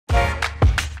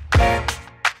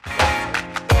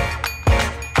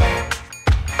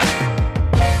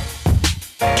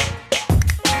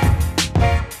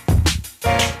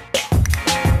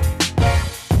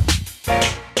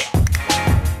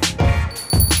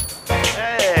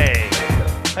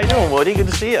How you doing, Woody? Good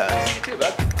to see you. You too,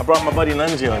 bud. I brought my buddy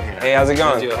Nunzio in here. Hey, how's it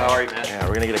going? Nunzio, how are you, man? Yeah,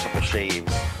 we're gonna get a couple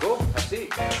shaves. Cool, have a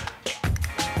seat.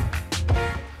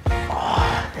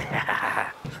 Oh,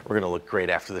 yeah. We're gonna look great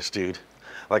after this, dude.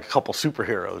 Like a couple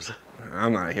superheroes.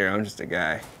 I'm not a hero, I'm just a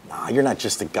guy. Nah, you're not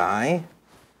just a guy.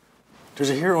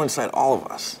 There's a hero inside all of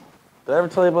us. Did I ever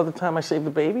tell you about the time I saved the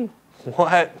baby?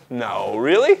 What? No,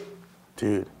 really?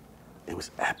 Dude, it was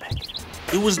epic.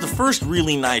 It was the first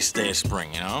really nice day of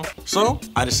spring, you know? So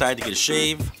I decided to get a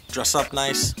shave, dress up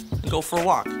nice, and go for a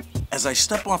walk. As I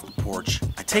step off the porch,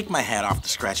 I take my hat off to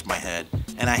scratch my head,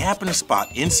 and I happen to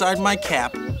spot inside my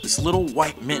cap this little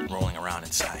white mint rolling around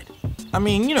inside. I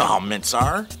mean, you know how mints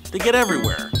are. They get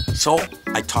everywhere. So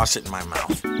I toss it in my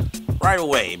mouth. Right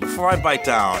away, before I bite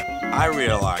down, I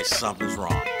realize something's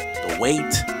wrong. The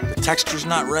weight, the texture's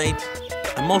not right,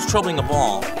 and most troubling of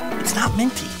all, it's not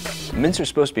minty. Mints are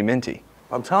supposed to be minty.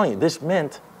 I'm telling you, this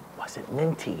mint wasn't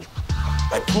minty.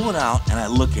 I pull it out and I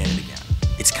look at it again.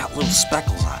 It's got little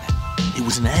speckles on it. It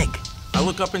was an egg. I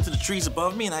look up into the trees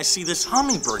above me and I see this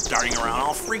hummingbird darting around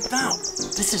all freaked out.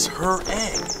 This is her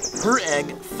egg. Her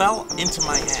egg fell into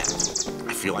my hat.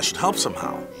 I feel I should help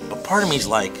somehow. But part of me's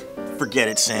like, forget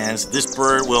it, Sanz. This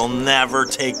bird will never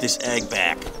take this egg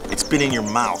back. It's been in your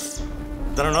mouth.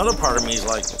 Then another part of me is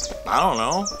like, I don't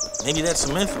know. Maybe that's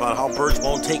a myth about how birds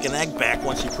won't take an egg back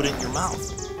once you put it in your mouth.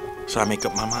 So I make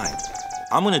up my mind.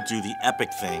 I'm gonna do the epic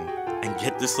thing and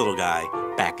get this little guy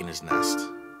back in his nest.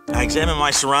 I examine my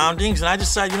surroundings and I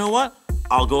decide, you know what?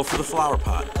 I'll go for the flower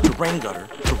pot, to rain gutter,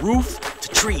 to roof, to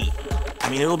tree. I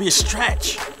mean, it'll be a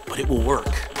stretch, but it will work.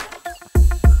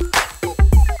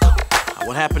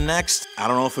 What happened next? I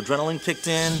don't know if adrenaline kicked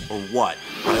in or what,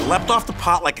 but I leapt off the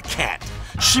pot like a cat,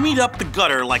 shimmied up the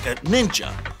gutter like a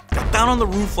ninja, got down on the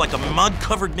roof like a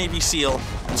mud-covered Navy SEAL,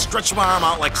 and stretched my arm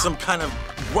out like some kind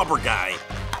of rubber guy.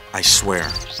 I swear,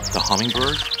 the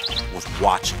hummingbird was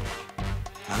watching me.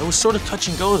 Now, it was sort of touch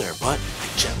and go there, but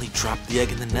I gently dropped the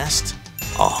egg in the nest.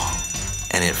 Oh,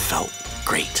 and it felt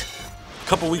great. A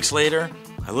couple weeks later,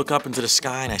 I look up into the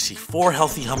sky and I see 4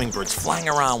 healthy hummingbirds flying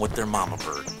around with their mama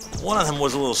bird. One of them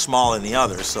was a little smaller than the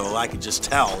other, so I could just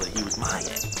tell that he was my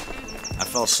egg. I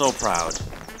felt so proud.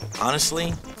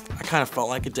 Honestly, I kind of felt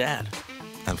like a dad.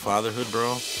 And fatherhood,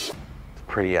 bro, it's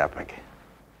pretty epic.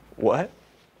 What?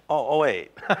 Oh,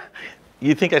 wait.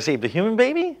 You think I saved a human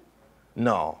baby?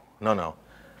 No.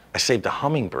 I saved a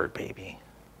hummingbird baby.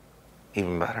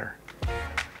 Even better.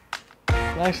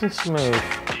 Nice and smooth.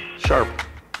 Sharp.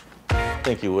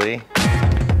 Thank you, Woody.